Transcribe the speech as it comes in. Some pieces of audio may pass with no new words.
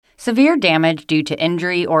Severe damage due to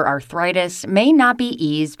injury or arthritis may not be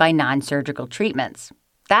eased by non-surgical treatments.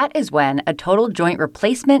 That is when a total joint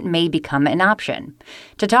replacement may become an option.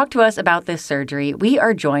 To talk to us about this surgery, we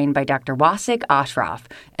are joined by Dr. Wasik Ashraf,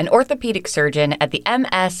 an orthopedic surgeon at the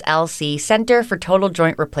MSLC Center for Total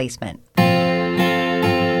Joint Replacement.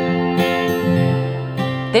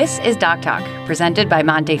 This is Doc Talk, presented by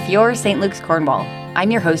Montefiore St. Luke's Cornwall.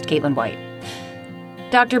 I'm your host, Caitlin White.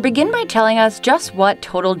 Doctor, begin by telling us just what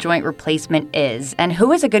total joint replacement is and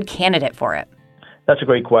who is a good candidate for it. That's a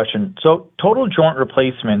great question. So total joint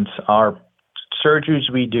replacements are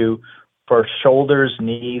surgeries we do for shoulders,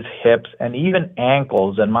 knees, hips, and even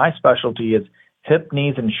ankles. And my specialty is hip,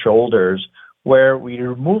 knees, and shoulders, where we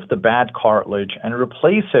remove the bad cartilage and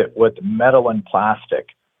replace it with metal and plastic.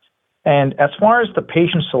 And as far as the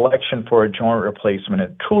patient selection for a joint replacement,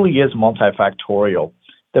 it truly is multifactorial.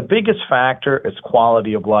 The biggest factor is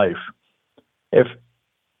quality of life. If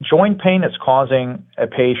joint pain is causing a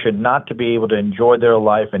patient not to be able to enjoy their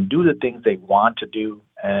life and do the things they want to do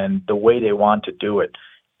and the way they want to do it,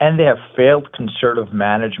 and they have failed conservative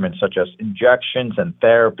management such as injections and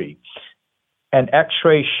therapy, and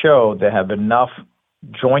x-rays show they have enough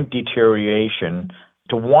joint deterioration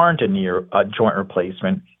to warrant a joint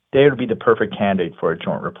replacement, they would be the perfect candidate for a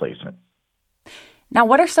joint replacement. Now,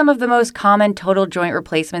 what are some of the most common total joint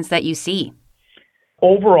replacements that you see?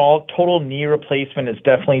 Overall, total knee replacement is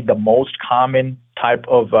definitely the most common type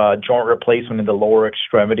of joint replacement in the lower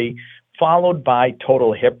extremity, followed by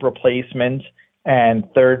total hip replacement, and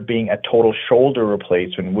third being a total shoulder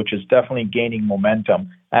replacement, which is definitely gaining momentum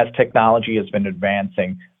as technology has been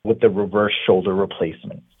advancing with the reverse shoulder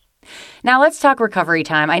replacement. Now let's talk recovery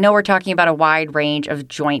time. I know we're talking about a wide range of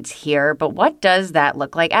joints here, but what does that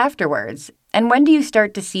look like afterwards? And when do you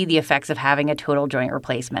start to see the effects of having a total joint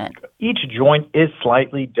replacement? Each joint is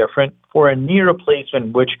slightly different. For a knee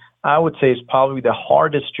replacement, which I would say is probably the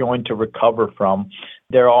hardest joint to recover from,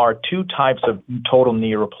 there are two types of total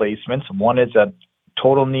knee replacements. One is a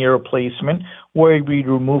total knee replacement, where we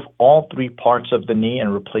remove all three parts of the knee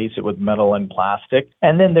and replace it with metal and plastic.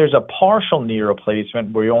 And then there's a partial knee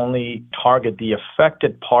replacement, where you only target the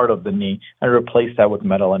affected part of the knee and replace that with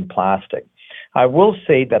metal and plastic. I will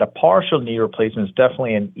say that a partial knee replacement is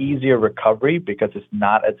definitely an easier recovery because it's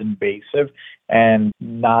not as invasive and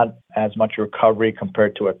not as much recovery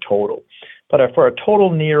compared to a total. But for a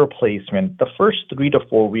total knee replacement, the first 3 to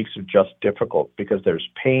 4 weeks are just difficult because there's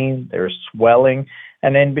pain, there's swelling,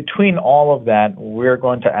 and in between all of that, we're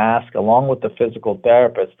going to ask, along with the physical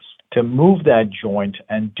therapist, to move that joint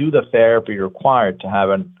and do the therapy required to have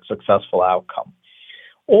a successful outcome.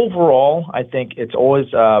 Overall, I think it's always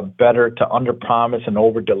better to underpromise and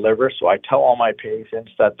overdeliver. So I tell all my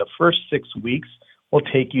patients that the first 6 weeks will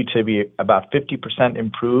take you to be about 50%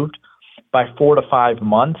 improved, by 4 to 5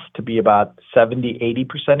 months to be about 70,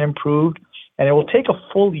 80% improved. And it will take a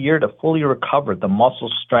full year to fully recover the muscle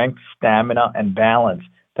strength, stamina, and balance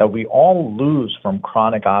that we all lose from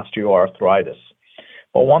chronic osteoarthritis.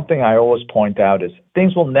 But one thing I always point out is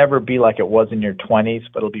things will never be like it was in your 20s,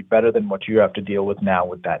 but it'll be better than what you have to deal with now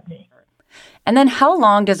with that knee. And then how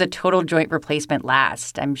long does a total joint replacement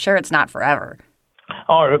last? I'm sure it's not forever.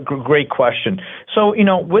 Oh, great question. So,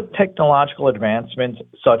 with technological advancements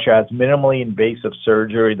such as minimally invasive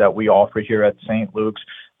surgery that we offer here at St. Luke's,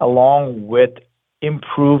 along with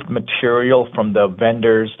improved material from the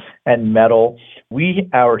vendors and metal, we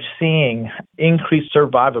are seeing increased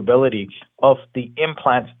survivability of the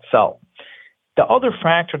implant itself. The other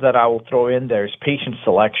factor that I will throw in there is patient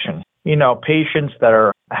selection. Patients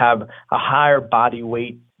that have a higher body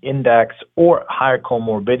weight index or higher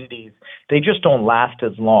comorbidities, they just don't last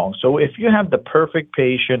as long. So if you have the perfect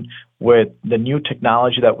patient with the new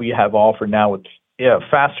technology that we have offered now with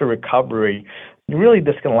faster recovery, really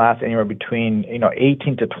this can last anywhere between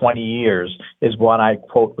 18 to 20 years is what I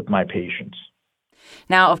quote with my patients.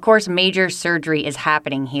 Now, of course, major surgery is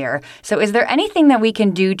happening here. So is there anything that we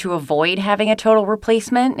can do to avoid having a total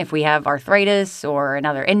replacement if we have arthritis or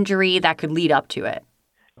another injury that could lead up to it?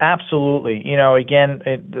 Absolutely. Again,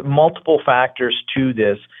 multiple factors to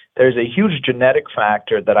this. There's a huge genetic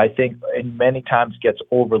factor that I think in many times gets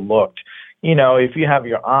overlooked. If you have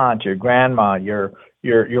your aunt, your grandma, your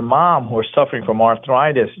mom who are suffering from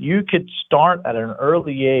arthritis, you could start at an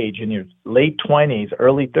early age in your late 20s,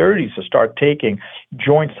 early 30s to start taking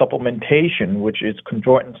joint supplementation, which is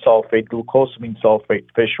chondroitin sulfate, glucosamine sulfate,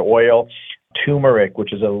 fish oil, turmeric,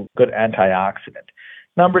 which is a good antioxidant.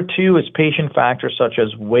 Number two is patient factors such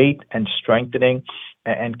as weight and strengthening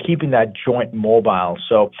and keeping that joint mobile.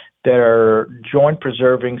 So there are joint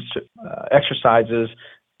preserving exercises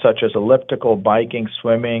such as elliptical, biking,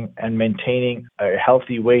 swimming, and maintaining a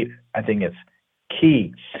healthy weight, I think is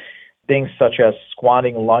key. Things such as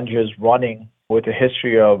squatting, lunges, running with a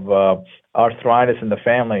history of arthritis in the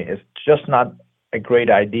family is just not a great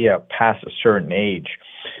idea past a certain age.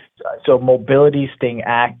 So mobility, staying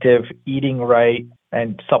active, eating right,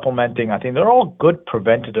 and supplementing, I think they're all good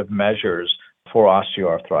preventative measures for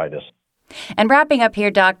osteoarthritis. And wrapping up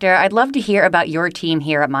here, Doctor, I'd love to hear about your team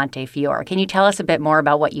here at Montefiore. Can you tell us a bit more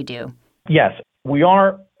about what you do? Yes, we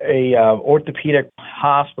are a orthopedic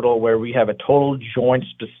hospital where we have a total joint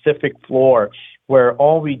specific floor where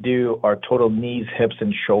all we do are total knees, hips,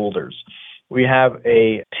 and shoulders. We have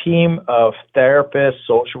a team of therapists,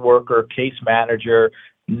 social worker, case manager,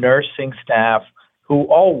 nursing staff who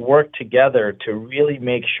all work together to really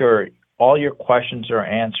make sure all your questions are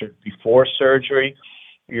answered before surgery.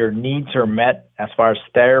 Your needs are met as far as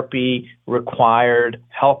therapy required,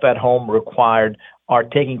 help at home required, are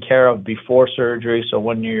taken care of before surgery. So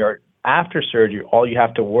when you're after surgery, all you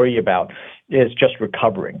have to worry about is just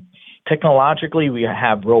recovering. Technologically, we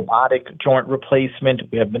have robotic joint replacement,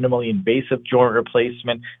 we have minimally invasive joint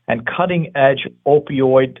replacement, and cutting-edge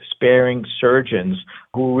opioid-sparing surgeons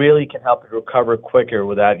who really can help you recover quicker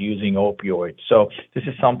without using opioids. So this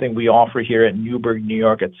is something we offer here at Newburgh, New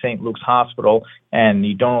York at St. Luke's Hospital, and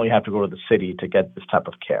you don't really have to go to the city to get this type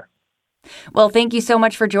of care. Well, thank you so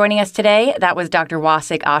much for joining us today. That was Dr.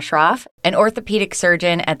 Wasik Ashraf, an orthopedic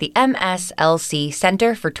surgeon at the MSLC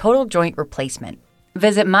Center for Total Joint Replacement.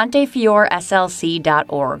 Visit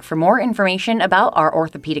MontefioreSLC.org for more information about our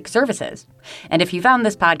orthopedic services. And if you found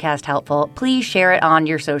this podcast helpful, please share it on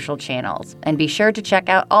your social channels. And be sure to check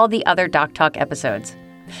out all the other Doc Talk episodes.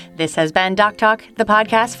 This has been Doc Talk, the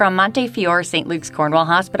podcast from Montefiore St. Luke's Cornwall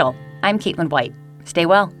Hospital. I'm Caitlin White. Stay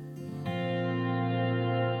well.